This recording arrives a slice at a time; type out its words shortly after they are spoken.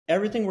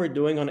Everything we're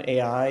doing on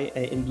AI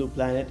in Blue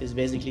Planet is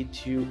basically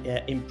to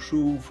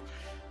improve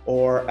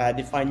or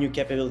define new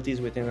capabilities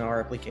within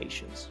our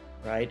applications,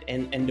 right?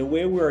 And the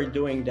way we are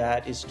doing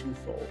that is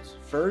twofold.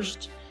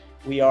 First,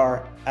 we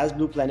are, as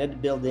Blue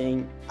Planet,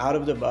 building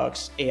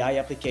out-of-the-box AI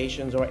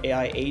applications or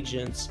AI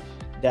agents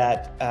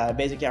that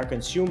basically are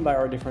consumed by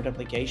our different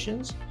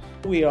applications.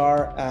 We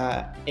are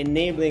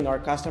enabling our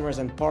customers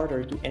and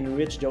partners to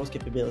enrich those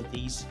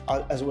capabilities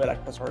as well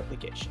across our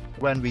application.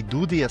 When we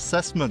do the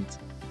assessment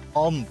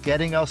on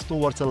getting us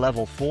towards a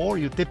level 4,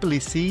 you typically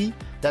see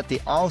that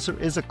the answer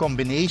is a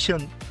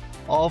combination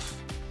of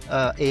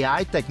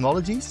AI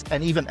technologies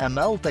and even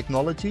ML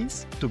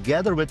technologies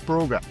together with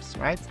programs,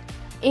 right?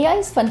 AI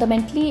is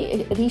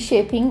fundamentally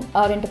reshaping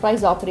our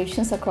enterprise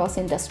operations across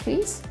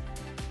industries.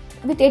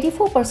 With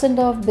 84%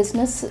 of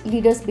business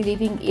leaders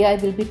believing AI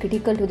will be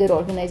critical to their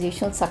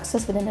organizational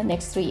success within the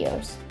next 3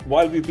 years.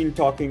 While we've been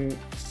talking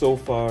so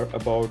far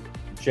about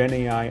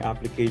GenAI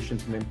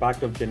applications and the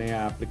impact of GenAI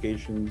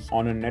applications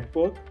on a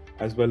network,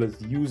 as well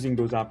as using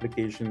those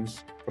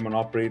applications from an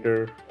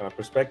operator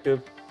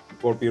perspective,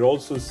 what we're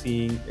also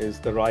seeing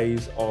is the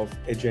rise of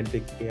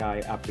agentic AI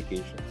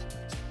applications.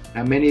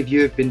 Now, many of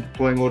you have been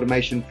deploying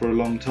automation for a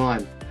long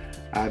time.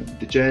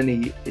 The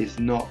journey is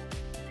not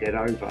yet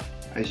over,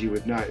 as you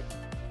would know.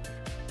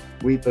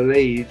 We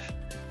believe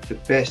the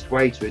best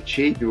way to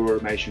achieve your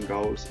automation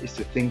goals is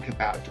to think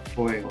about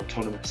deploying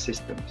autonomous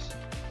systems.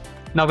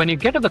 Now, when you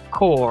get to the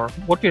core,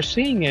 what you're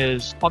seeing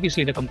is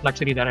obviously the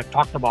complexity that I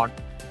talked about,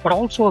 but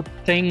also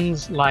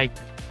things like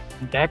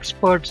the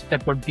experts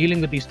that were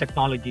dealing with these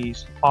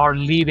technologies are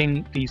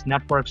leaving these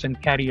networks and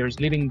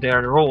carriers, leaving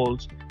their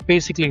roles,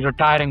 basically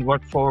retiring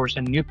workforce,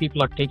 and new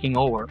people are taking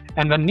over.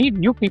 And when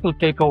new people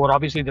take over,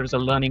 obviously there's a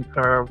learning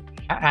curve,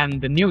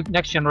 and the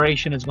next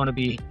generation is going to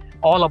be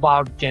all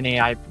about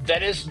GenAI.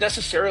 That is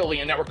necessarily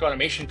a network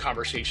automation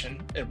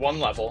conversation at one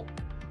level,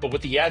 but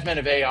with the advent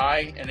of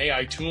AI and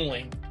AI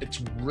tooling,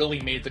 it's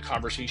really made the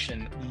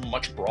conversation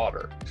much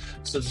broader.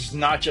 So this is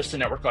not just a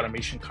network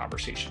automation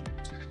conversation.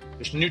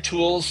 There's new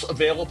tools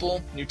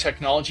available, new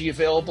technology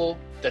available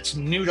that's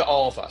new to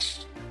all of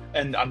us.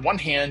 And on one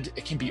hand,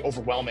 it can be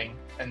overwhelming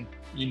and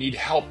you need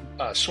help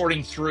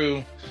sorting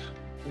through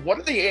what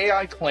are the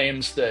AI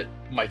claims that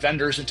my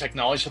vendors and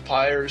technology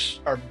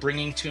suppliers are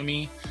bringing to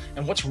me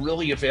and what's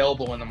really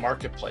available in the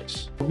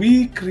marketplace.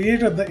 We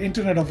created the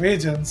Internet of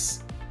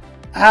Agents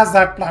as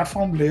that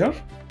platform layer,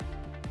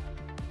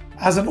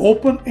 as an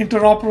open,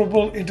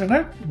 interoperable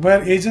internet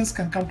where agents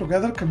can come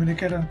together,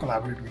 communicate, and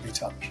collaborate with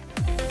each other.